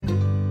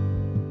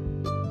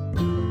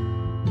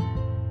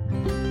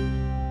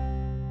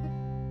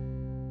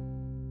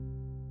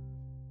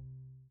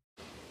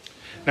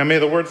Now may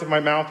the words of my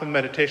mouth and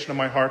meditation of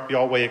my heart be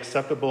always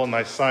acceptable in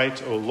thy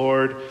sight, O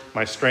Lord,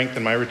 my strength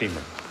and my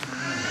Redeemer.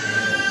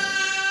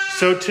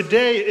 So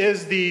today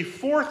is the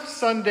fourth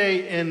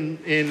Sunday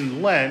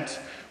in Lent,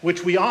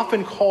 which we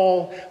often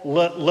call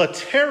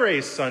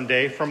Laetare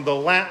Sunday, from the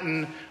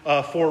Latin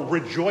for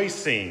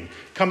rejoicing,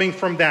 coming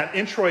from that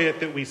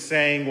introit that we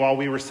sang while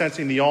we were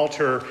censing the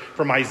altar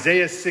from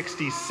Isaiah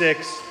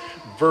 66,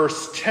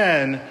 verse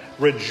 10,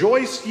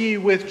 "Rejoice ye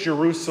with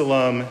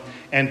Jerusalem,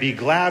 and be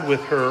glad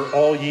with her,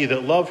 all ye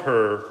that love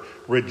her.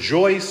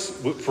 Rejoice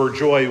for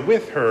joy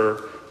with her,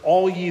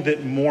 all ye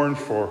that mourn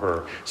for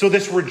her." So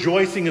this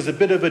rejoicing is a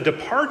bit of a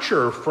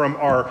departure from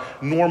our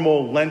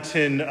normal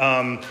Lenten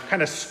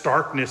kind of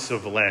starkness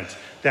of Lent,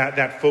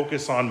 that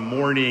focus on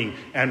mourning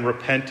and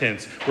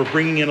repentance. We're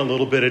bringing in a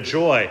little bit of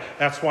joy.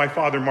 That's why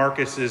Father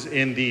Marcus is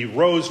in the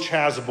rose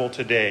chasuble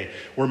today.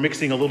 We're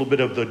mixing a little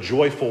bit of the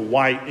joyful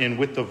white in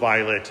with the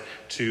violet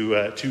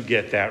to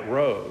get that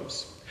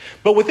rose.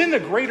 But within the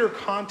greater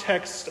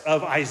context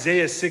of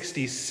Isaiah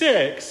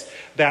 66,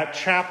 that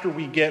chapter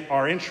we get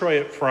our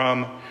introit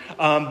from,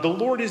 the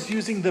Lord is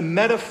using the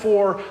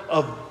metaphor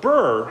of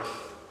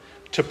birth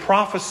to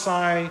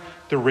prophesy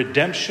the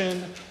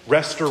redemption,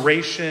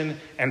 restoration,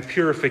 and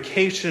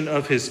purification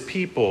of his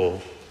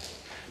people.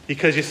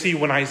 Because you see,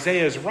 when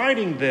Isaiah is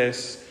writing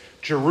this,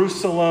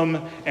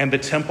 Jerusalem and the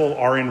temple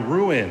are in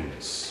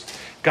ruins.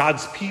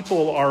 God's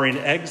people are in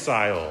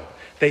exile.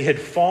 They had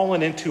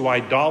fallen into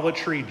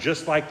idolatry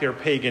just like their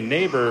pagan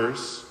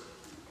neighbors.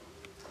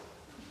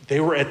 They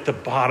were at the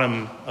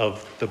bottom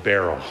of the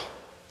barrel.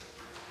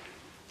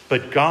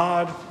 But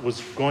God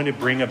was going to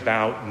bring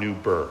about new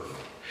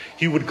birth.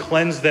 He would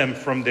cleanse them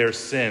from their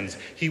sins.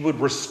 He would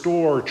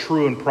restore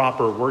true and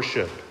proper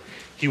worship.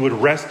 He would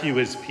rescue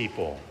his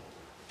people.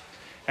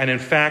 And in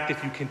fact,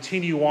 if you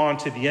continue on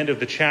to the end of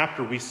the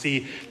chapter, we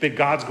see that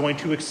God's going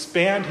to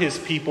expand his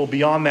people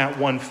beyond that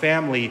one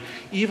family,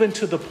 even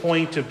to the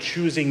point of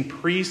choosing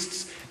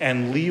priests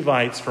and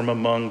Levites from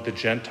among the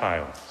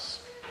Gentiles.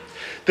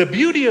 The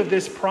beauty of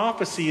this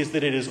prophecy is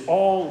that it is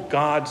all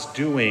God's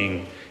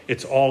doing.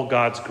 It's all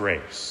God's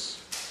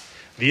grace.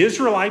 The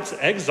Israelites'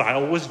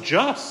 exile was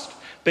just.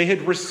 They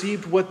had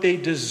received what they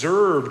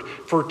deserved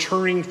for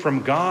turning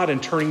from God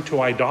and turning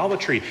to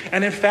idolatry.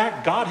 And in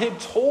fact, God had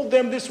told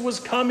them this was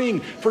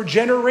coming. For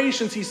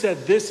generations, he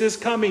said, this is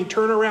coming,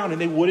 turn around.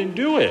 And they wouldn't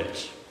do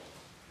it.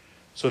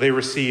 So they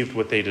received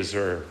what they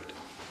deserved.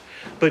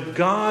 But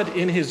God,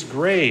 in his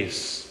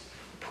grace,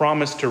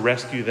 promised to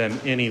rescue them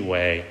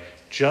anyway,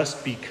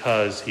 just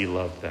because he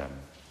loved them.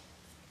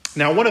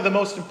 Now, one of the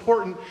most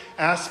important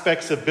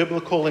aspects of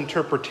biblical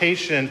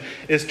interpretation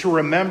is to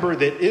remember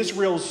that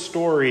Israel's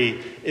story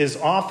is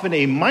often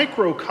a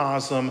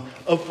microcosm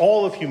of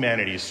all of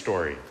humanity's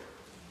story.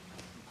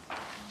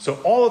 So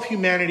all of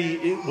humanity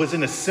is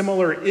in a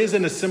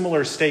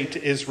similar state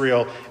to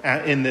Israel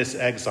in this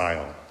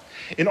exile.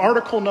 In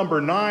article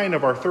number 9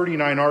 of our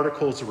 39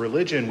 articles of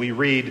religion, we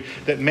read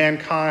that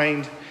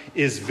mankind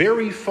is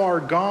very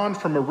far gone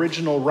from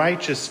original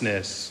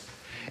righteousness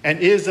and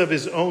is of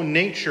his own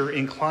nature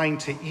inclined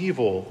to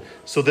evil,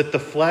 so that the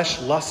flesh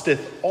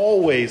lusteth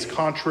always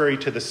contrary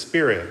to the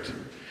spirit.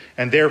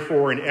 And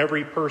therefore in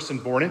every person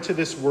born into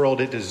this world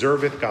it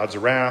deserveth God's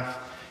wrath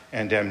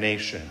and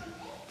damnation.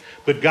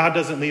 But God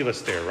doesn't leave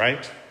us there,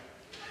 right?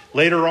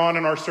 Later on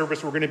in our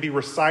service, we're going to be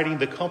reciting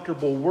the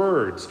comfortable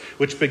words,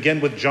 which begin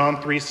with John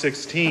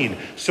 3:16.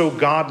 So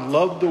God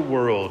loved the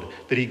world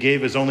that he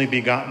gave his only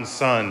begotten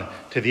Son,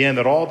 to the end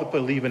that all that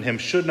believe in him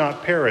should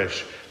not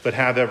perish, but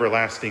have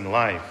everlasting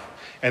life.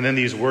 And then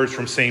these words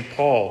from St.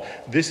 Paul.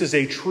 This is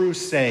a true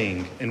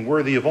saying and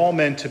worthy of all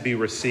men to be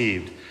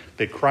received,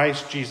 that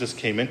Christ Jesus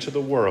came into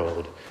the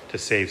world to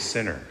save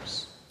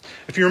sinners.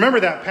 If you remember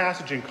that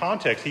passage in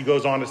context, he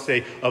goes on to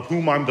say, of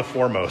whom I'm the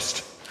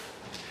foremost.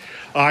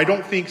 I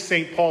don't think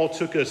St. Paul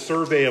took a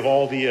survey of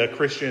all the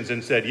Christians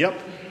and said, yep,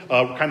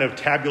 kind of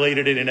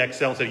tabulated it in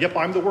Excel and said, yep,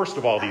 I'm the worst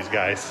of all these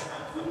guys.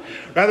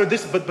 Rather,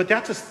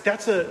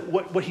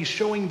 what he's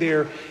showing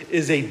there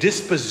is a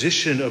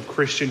disposition of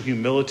Christian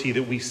humility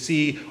that we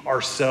see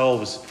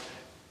ourselves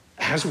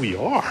as we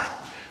are,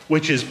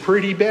 which is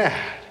pretty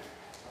bad.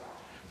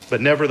 But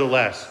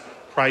nevertheless,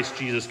 Christ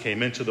Jesus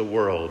came into the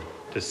world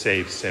to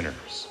save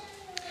sinners.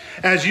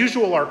 As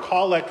usual, our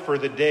collect for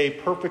the day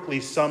perfectly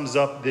sums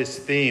up this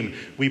theme.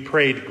 We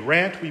prayed,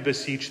 grant, we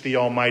beseech thee,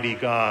 Almighty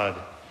God,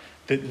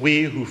 that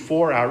we who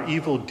for our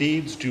evil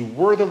deeds do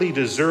worthily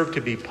deserve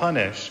to be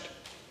punished,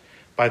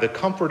 by the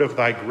comfort of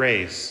thy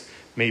grace,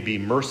 may be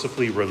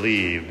mercifully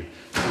relieved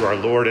through our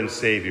Lord and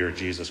Savior,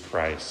 Jesus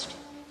Christ.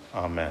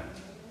 Amen.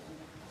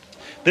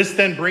 This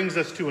then brings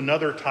us to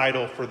another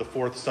title for the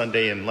fourth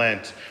Sunday in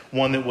Lent,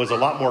 one that was a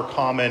lot more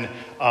common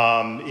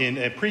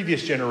in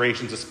previous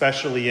generations,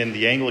 especially in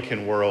the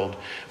Anglican world,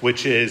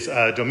 which is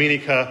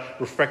Dominica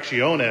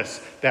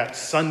Refractionis, that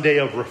Sunday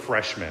of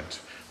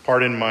refreshment.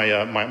 Pardon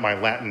my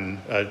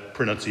Latin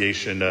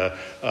pronunciation,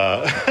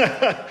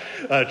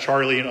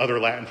 Charlie and other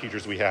Latin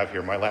teachers we have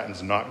here. My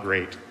Latin's not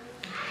great.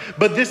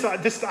 But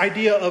this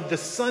idea of the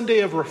Sunday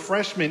of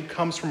refreshment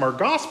comes from our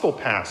gospel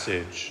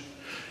passage,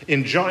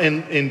 In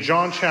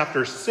John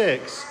chapter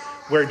 6,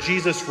 where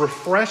Jesus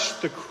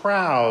refreshed the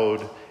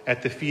crowd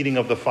at the feeding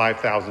of the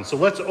 5,000. So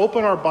let's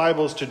open our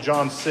Bibles to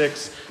John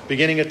 6,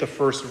 beginning at the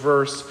first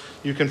verse.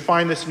 You can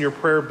find this in your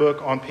prayer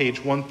book on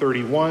page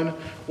 131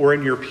 or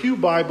in your pew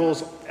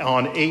Bibles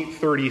on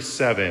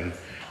 837.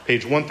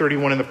 Page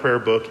 131 in the prayer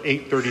book,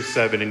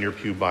 837 in your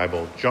pew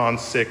Bible. John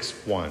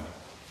 6, 1.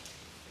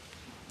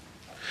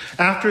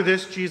 After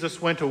this,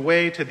 Jesus went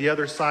away to the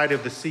other side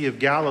of the Sea of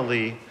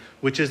Galilee,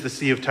 which is the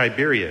Sea of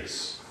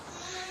Tiberias.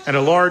 And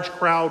a large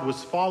crowd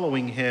was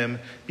following him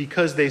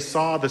because they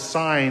saw the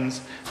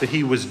signs that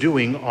he was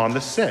doing on the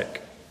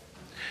sick.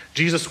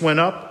 Jesus went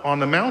up on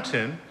the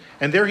mountain,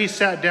 and there he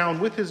sat down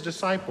with his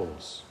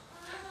disciples.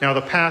 Now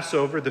the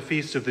Passover, the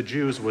feast of the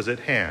Jews, was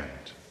at hand.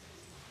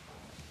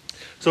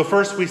 So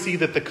first we see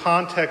that the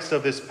context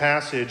of this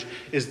passage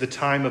is the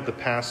time of the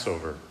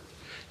Passover.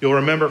 You'll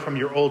remember from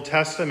your Old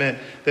Testament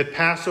that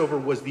Passover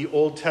was the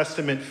Old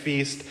Testament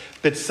feast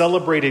that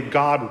celebrated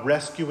God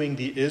rescuing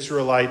the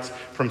Israelites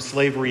from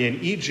slavery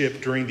in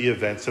Egypt during the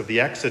events of the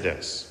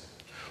Exodus.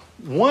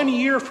 1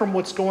 year from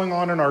what's going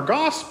on in our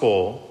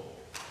gospel,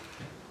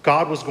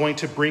 God was going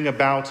to bring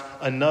about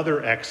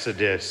another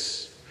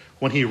Exodus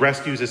when he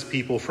rescues his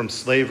people from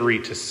slavery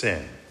to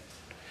sin.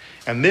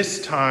 And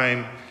this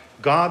time,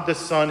 God the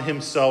Son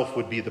himself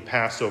would be the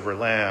Passover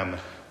lamb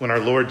when our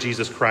Lord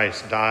Jesus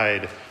Christ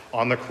died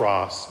on the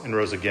cross and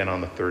rose again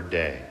on the third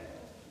day.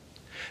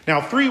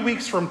 Now, 3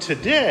 weeks from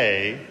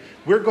today,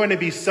 we're going to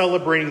be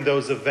celebrating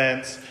those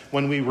events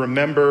when we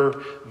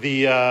remember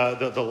the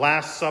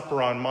Last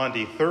Supper on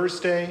Maundy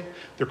Thursday,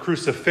 the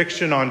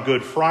crucifixion on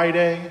Good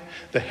Friday,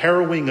 the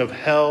harrowing of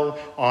hell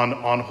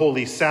on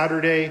Holy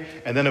Saturday,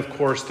 and then, of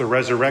course, the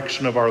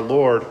resurrection of our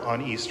Lord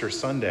on Easter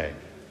Sunday.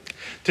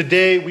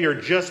 Today, we are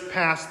just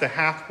past the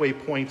halfway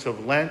point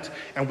of Lent,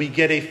 and we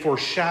get a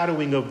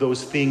foreshadowing of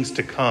those things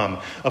to come,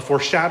 a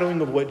foreshadowing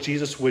of what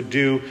Jesus would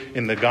do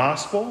in the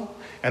gospel,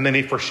 and then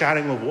a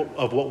foreshadowing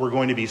of what we're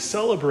going to be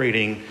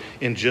celebrating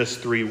in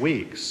just 3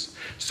 weeks.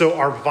 So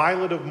our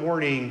violet of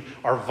mourning,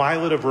 our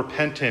violet of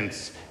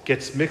repentance,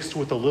 gets mixed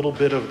with a little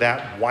bit of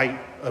that white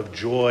of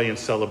joy and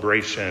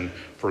celebration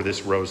for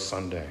this Rose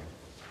Sunday.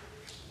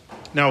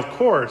 Now, of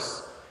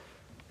course,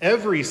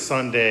 every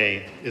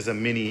Sunday is a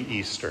mini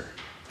Easter.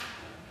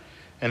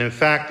 And in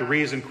fact, the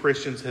reason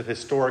Christians have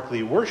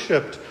historically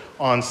worshipped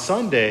on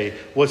Sunday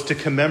was to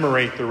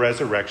commemorate the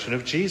resurrection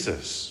of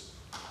Jesus.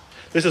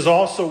 This is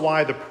also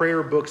why the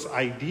prayer book's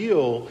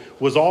ideal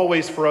was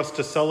always for us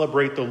to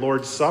celebrate the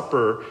Lord's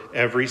Supper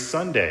every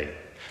Sunday.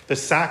 The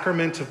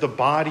sacrament of the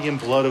body and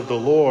blood of the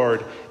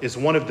Lord is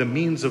one of the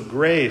means of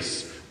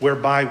grace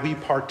whereby we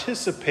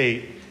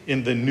participate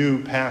in the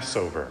new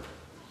Passover.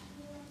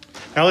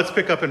 Now let's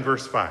pick up in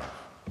verse 5.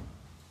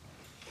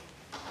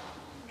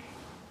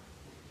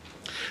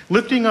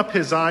 Lifting up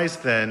his eyes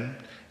then,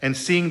 and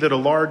seeing that a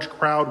large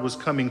crowd was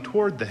coming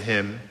toward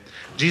him,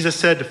 Jesus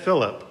said to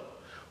Philip,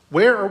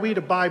 "Where are we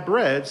to buy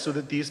bread so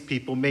that these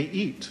people may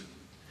eat?"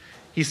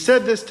 He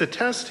said this to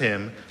test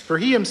him, for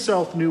he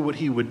himself knew what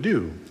he would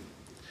do.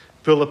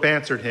 Philip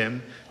answered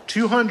him,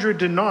 200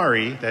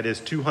 denarii, that is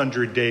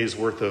 200 days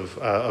worth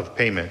of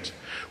payment,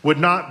 would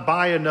not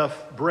buy enough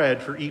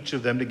bread for each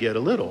of them to get a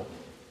little.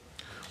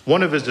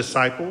 One of his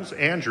disciples,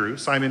 Andrew,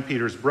 Simon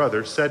Peter's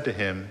brother, said to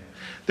him,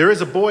 "There is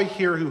a boy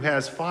here who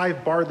has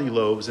 5 barley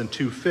loaves and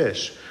 2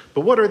 fish,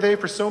 but what are they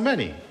for so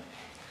many?"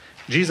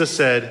 Jesus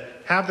said,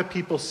 "Have the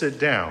people sit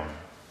down."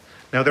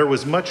 Now there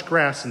was much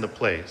grass in the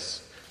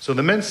place, so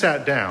the men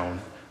sat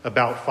down,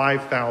 about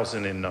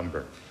 5,000 in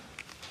number.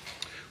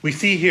 We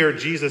see here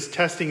Jesus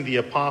testing the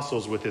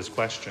apostles with his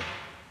question.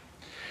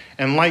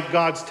 And like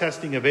God's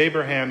testing of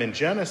Abraham in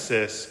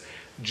Genesis,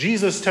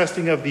 Jesus'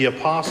 testing of the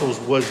apostles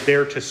was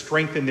there to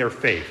strengthen their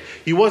faith.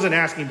 He wasn't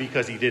asking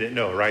because he didn't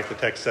know, right? The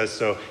text says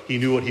so. He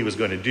knew what he was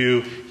going to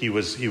do. He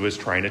was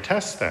trying to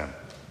test them.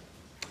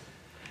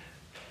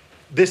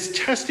 This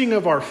testing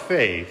of our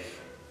faith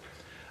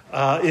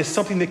is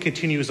something that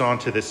continues on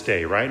to this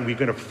day, right? And we're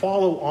going to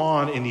follow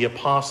on in the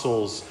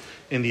apostles'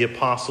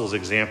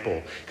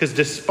 example. Because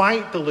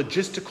despite the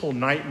logistical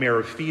nightmare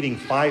of feeding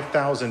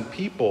 5,000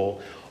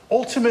 people,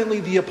 ultimately,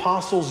 the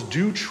apostles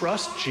do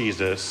trust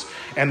Jesus,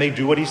 and they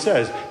do what he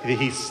says.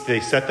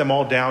 They set them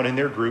all down in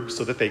their groups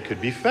so that they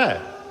could be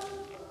fed.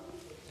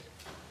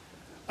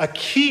 A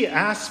key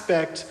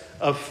aspect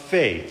of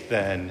faith,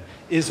 then,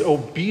 is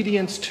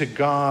obedience to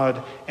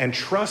God and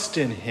trust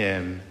in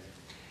him,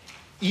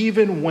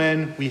 even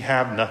when we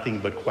have nothing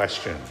but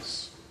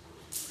questions.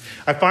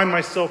 I find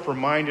myself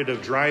reminded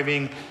of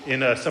driving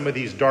in some of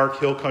these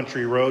dark hill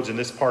country roads in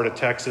this part of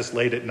Texas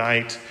late at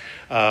night,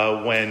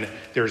 when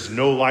there's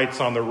no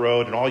lights on the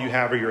road and all you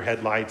have are your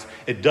headlights.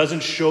 It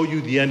doesn't show you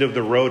the end of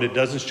the road. It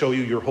doesn't show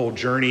you your whole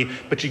journey,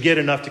 but you get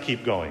enough to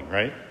keep going,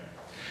 right?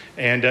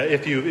 And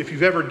if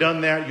you've ever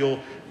done that,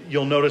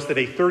 you'll notice that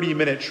a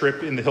 30-minute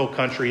trip in the hill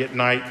country at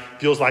night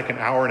feels like an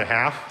hour and a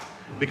half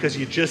because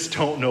you just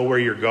don't know where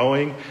you're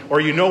going. Or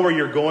you know where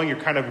you're going, you're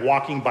kind of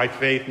walking by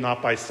faith,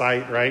 not by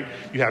sight, right?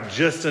 You have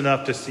just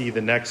enough to see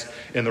the next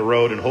in the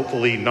road and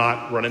hopefully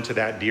not run into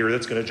that deer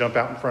that's going to jump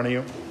out in front of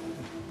you.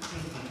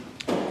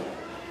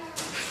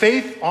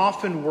 Faith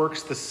often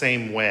works the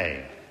same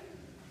way.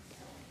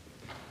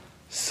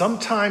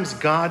 Sometimes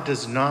God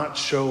does not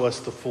show us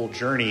the full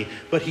journey,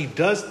 but he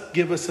does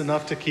give us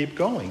enough to keep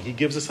going. He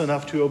gives us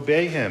enough to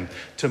obey him,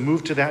 to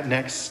move to that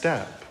next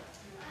step.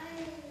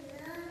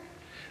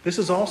 This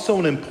is also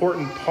an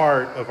important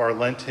part of our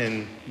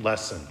Lenten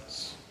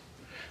lessons.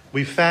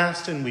 We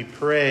fast and we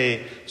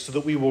pray so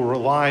that we will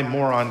rely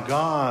more on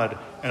God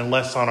and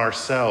less on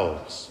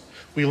ourselves.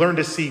 We learn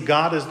to see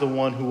God as the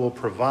one who will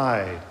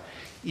provide,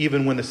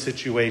 even when the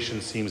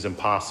situation seems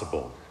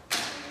impossible.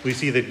 We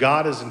see that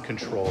God is in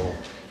control,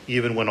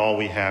 even when all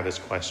we have is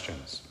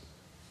questions.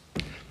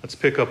 Let's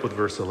pick up with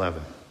verse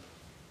 11.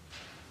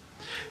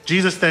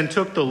 Jesus then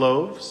took the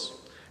loaves,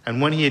 and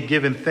when he had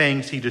given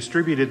thanks, he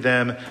distributed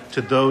them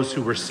to those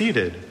who were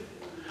seated.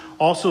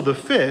 Also the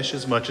fish,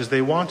 as much as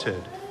they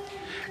wanted.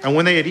 And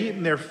when they had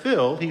eaten their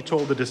fill, he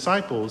told the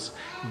disciples,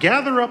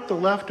 "Gather up the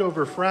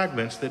leftover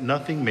fragments, that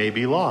nothing may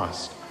be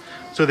lost."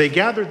 So they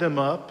gathered them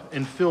up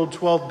and filled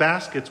 12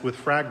 baskets with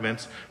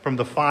fragments from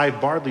the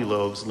 5 barley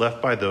loaves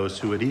left by those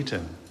who had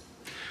eaten.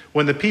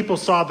 When the people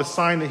saw the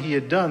sign that he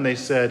had done, they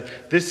said,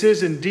 "This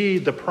is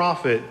indeed the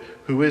prophet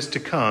who is to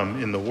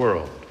come in the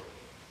world."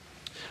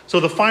 So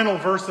the final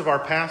verse of our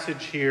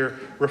passage here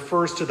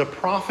refers to the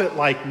prophet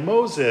like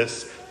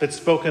Moses that's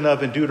spoken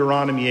of in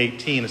Deuteronomy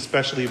 18,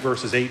 especially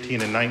verses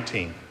 18 and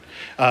 19.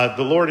 The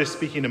Lord is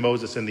speaking to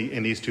Moses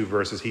in these 2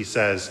 verses. He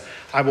says,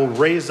 "I will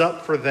raise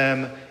up for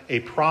them a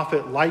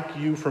prophet like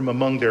you from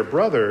among their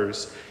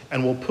brothers,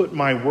 and will put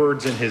my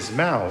words in his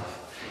mouth,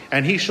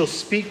 and he shall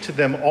speak to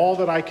them all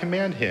that I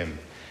command him.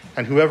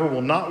 And whoever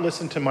will not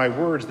listen to my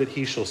words that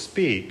he shall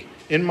speak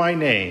in my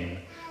name,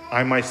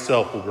 I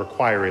myself will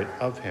require it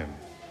of him."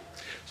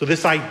 So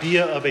this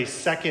idea of a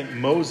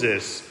second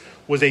Moses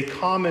was a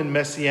common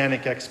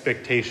messianic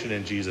expectation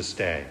in Jesus'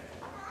 day.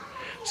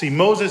 See,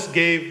 Moses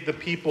gave the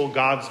people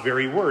God's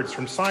very words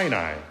from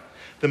Sinai.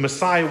 The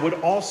Messiah would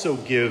also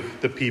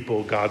give the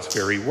people God's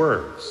very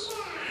words.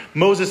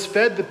 Moses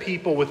fed the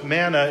people with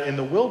manna in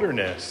the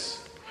wilderness.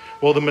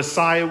 Well, the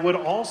Messiah would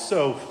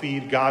also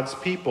feed God's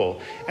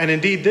people. And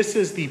indeed, this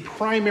is the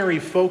primary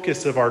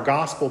focus of our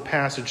gospel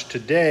passage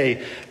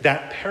today,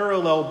 that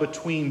parallel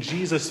between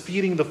Jesus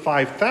feeding the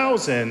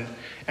 5,000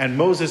 and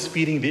Moses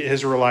feeding the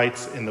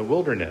Israelites in the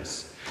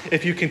wilderness.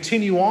 If you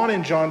continue on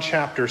in John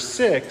chapter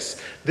 6,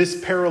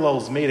 this parallel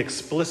is made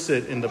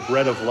explicit in the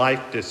bread of life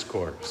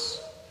discourse.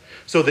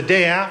 So the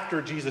day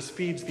after Jesus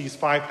feeds these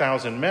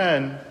 5,000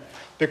 men,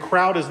 the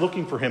crowd is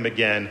looking for him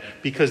again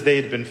because they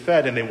had been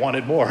fed and they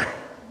wanted more.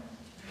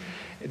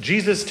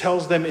 Jesus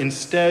tells them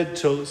instead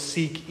to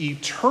seek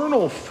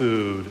eternal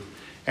food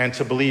and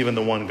to believe in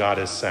the one God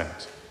has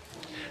sent.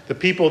 The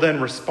people then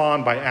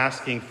respond by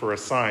asking for a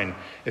sign.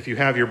 If you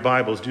have your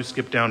Bibles, do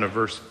skip down to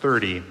verse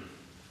 30.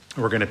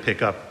 We're going to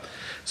pick up.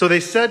 So they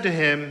said to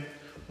him,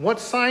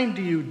 "What sign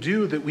do you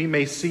do that we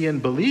may see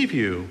and believe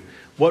you?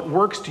 What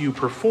works do you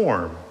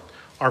perform?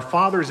 Our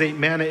fathers ate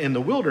manna in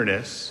the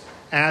wilderness.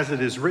 As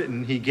it is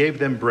written, he gave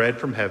them bread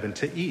from heaven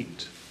to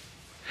eat."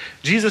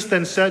 Jesus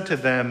then said to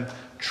them,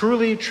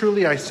 "Truly,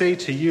 truly, I say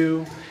to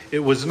you,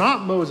 it was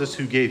not Moses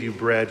who gave you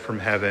bread from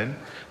heaven,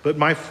 but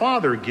my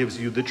Father gives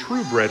you the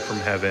true bread from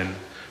heaven.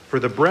 For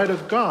the bread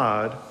of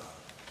God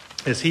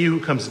is he who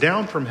comes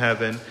down from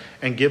heaven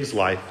and gives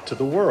life to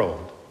the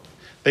world."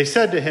 They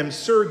said to him,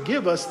 "Sir,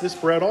 give us this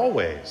bread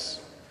always."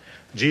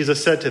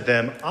 Jesus said to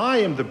them, "I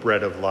am the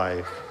bread of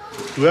life.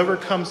 Whoever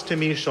comes to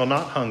me shall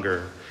not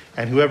hunger,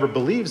 and whoever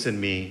believes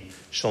in me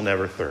shall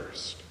never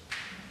thirst."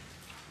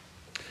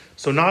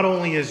 So not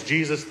only is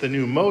Jesus the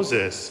new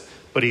Moses,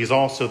 but he's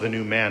also the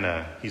new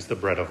manna. He's the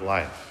bread of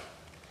life.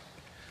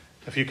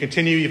 If you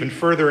continue even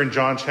further in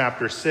John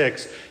chapter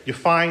 6, you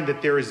find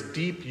that there is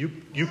deep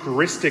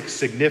Eucharistic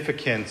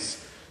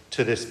significance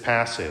to this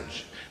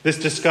passage. This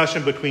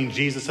discussion between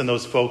Jesus and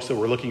those folks that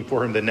were looking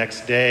for him the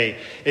next day,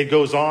 it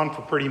goes on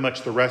for pretty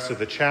much the rest of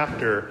the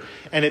chapter,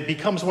 and it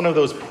becomes one of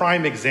those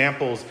prime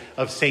examples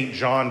of St.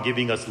 John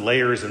giving us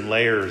layers and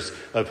layers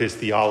of his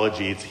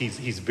theology.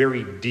 He's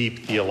very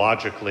deep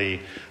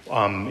theologically,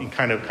 and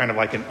kind of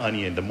like an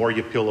onion. The more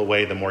you peel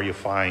away, the more you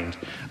find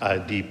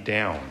deep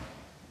down.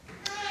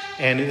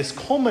 And this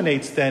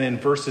culminates then in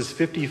verses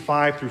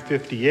 54 through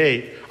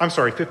 58,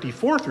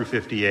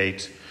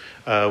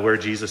 where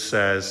Jesus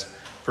says,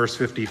 verse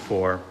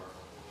 54,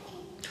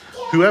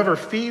 "Whoever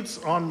feeds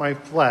on my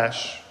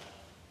flesh,"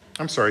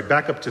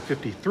 back up to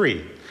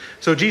 53.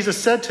 "So Jesus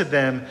said to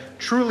them,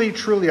 'Truly,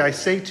 truly, I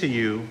say to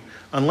you,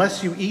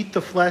 unless you eat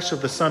the flesh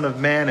of the Son of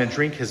Man and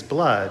drink his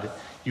blood,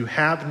 you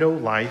have no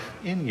life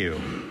in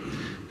you.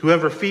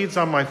 Whoever feeds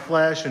on my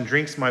flesh and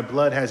drinks my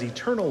blood has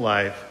eternal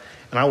life,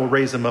 and I will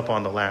raise him up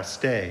on the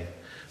last day.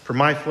 For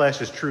my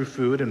flesh is true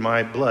food, and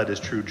my blood is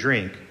true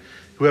drink.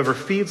 Whoever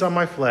feeds on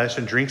my flesh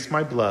and drinks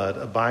my blood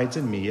abides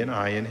in me, and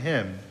I in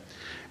him.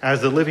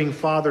 As the living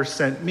Father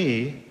sent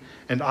me,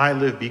 and I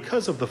live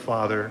because of the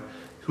Father,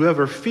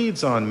 whoever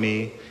feeds on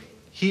me,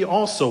 he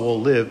also will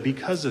live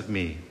because of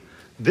me.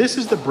 This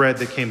is the bread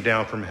that came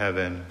down from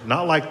heaven,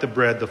 not like the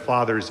bread the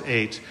fathers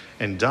ate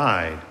and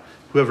died.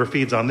 Whoever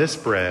feeds on this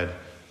bread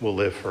will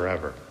live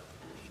forever.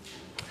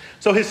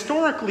 So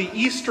historically,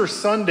 Easter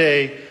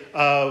Sunday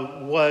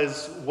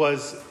was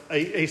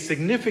a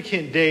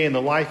significant day in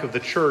the life of the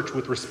church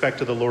with respect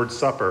to the Lord's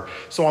Supper.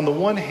 So on the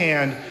one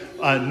hand,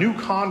 new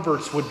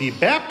converts would be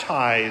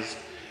baptized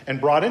and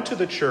brought into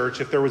the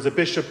church. If there was a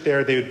bishop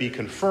there, they would be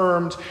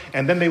confirmed,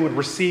 and then they would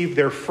receive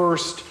their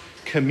first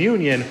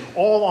communion,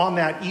 all on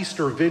that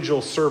Easter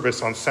Vigil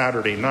service on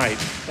Saturday night.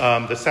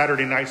 The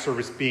Saturday night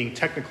service being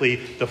technically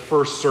the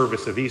first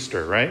service of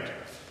Easter, right?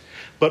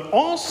 But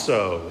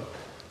also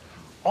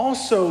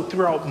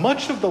throughout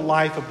much of the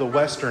life of the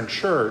Western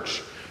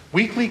Church,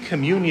 weekly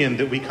communion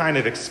that we kind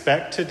of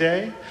expect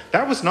today,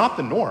 that was not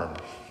the norm.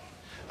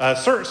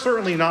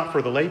 Certainly not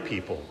for the lay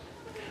people.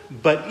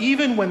 But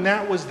even when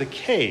that was the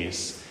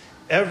case,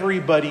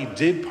 everybody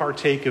did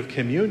partake of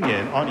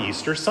communion on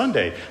Easter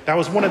Sunday. That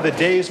was one of the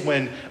days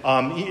when,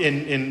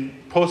 in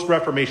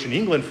post-Reformation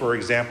England, for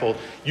example,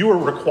 you were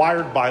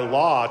required by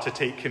law to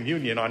take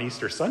communion on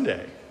Easter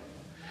Sunday.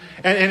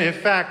 And in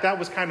fact, that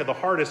was kind of the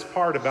hardest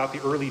part about the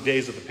early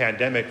days of the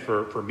pandemic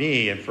for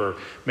me and for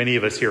many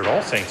of us here at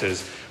All Saints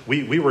is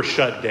we were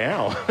shut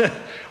down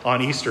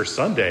on Easter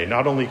Sunday.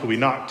 Not only could we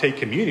not take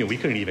communion, we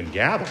couldn't even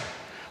gather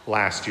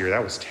last year.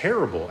 That was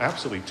terrible,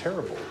 absolutely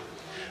terrible.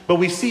 But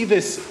we see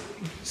this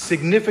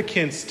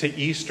significance to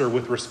Easter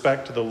with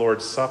respect to the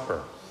Lord's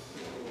Supper.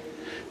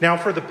 Now,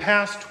 for the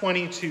past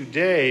 22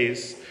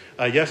 days,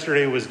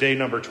 yesterday was day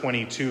number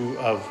 22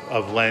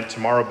 of Lent.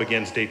 Tomorrow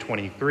begins day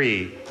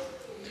 23.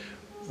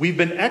 We've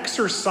been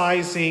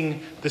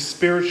exercising the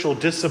spiritual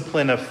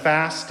discipline of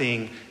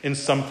fasting in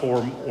some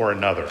form or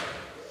another.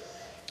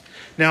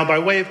 Now, by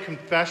way of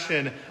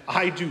confession,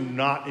 I do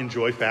not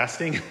enjoy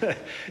fasting.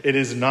 It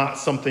is not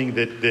something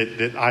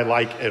that I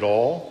like at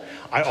all.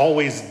 I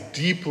always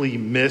deeply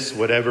miss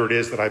whatever it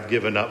is that I've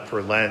given up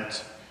for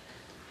Lent.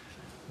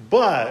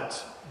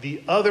 But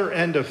the other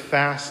end of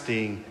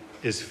fasting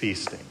is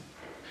feasting.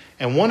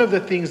 And one of the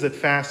things that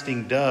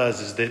fasting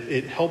does is that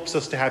it helps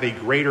us to have a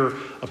greater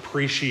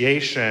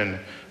appreciation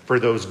for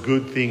those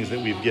good things that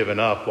we've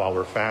given up while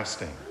we're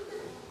fasting.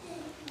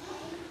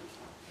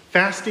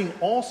 Fasting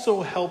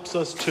also helps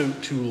us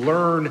to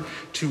learn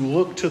to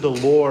look to the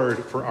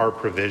Lord for our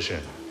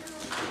provision.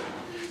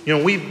 You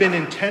know, we've been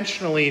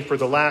intentionally for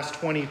the last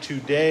 22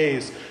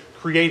 days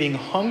creating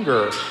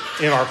hunger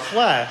in our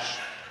flesh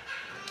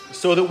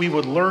so that we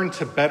would learn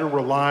to better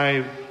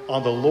rely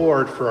on the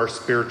Lord for our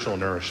spiritual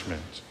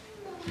nourishment.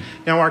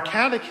 Now, our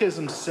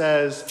catechism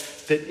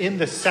says that in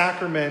the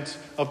sacrament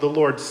of the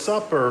Lord's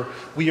Supper,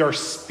 we are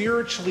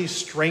spiritually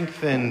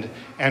strengthened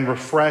and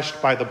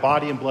refreshed by the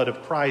body and blood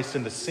of Christ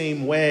in the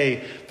same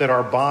way that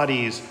our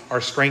bodies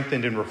are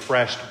strengthened and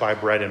refreshed by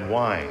bread and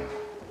wine.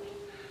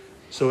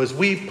 So as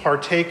we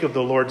partake of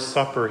the Lord's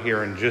Supper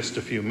here in just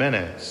a few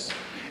minutes,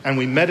 and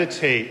we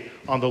meditate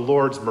on the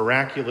Lord's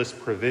miraculous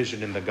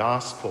provision in the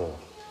gospel,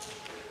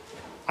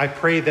 I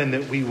pray then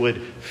that we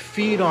would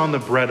feed on the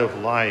bread of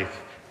life,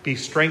 be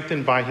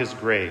strengthened by his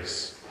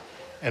grace,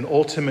 and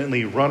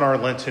ultimately run our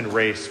Lenten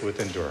race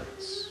with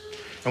endurance.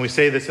 And we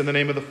say this in the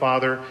name of the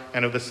Father,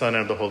 and of the Son,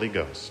 and of the Holy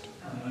Ghost.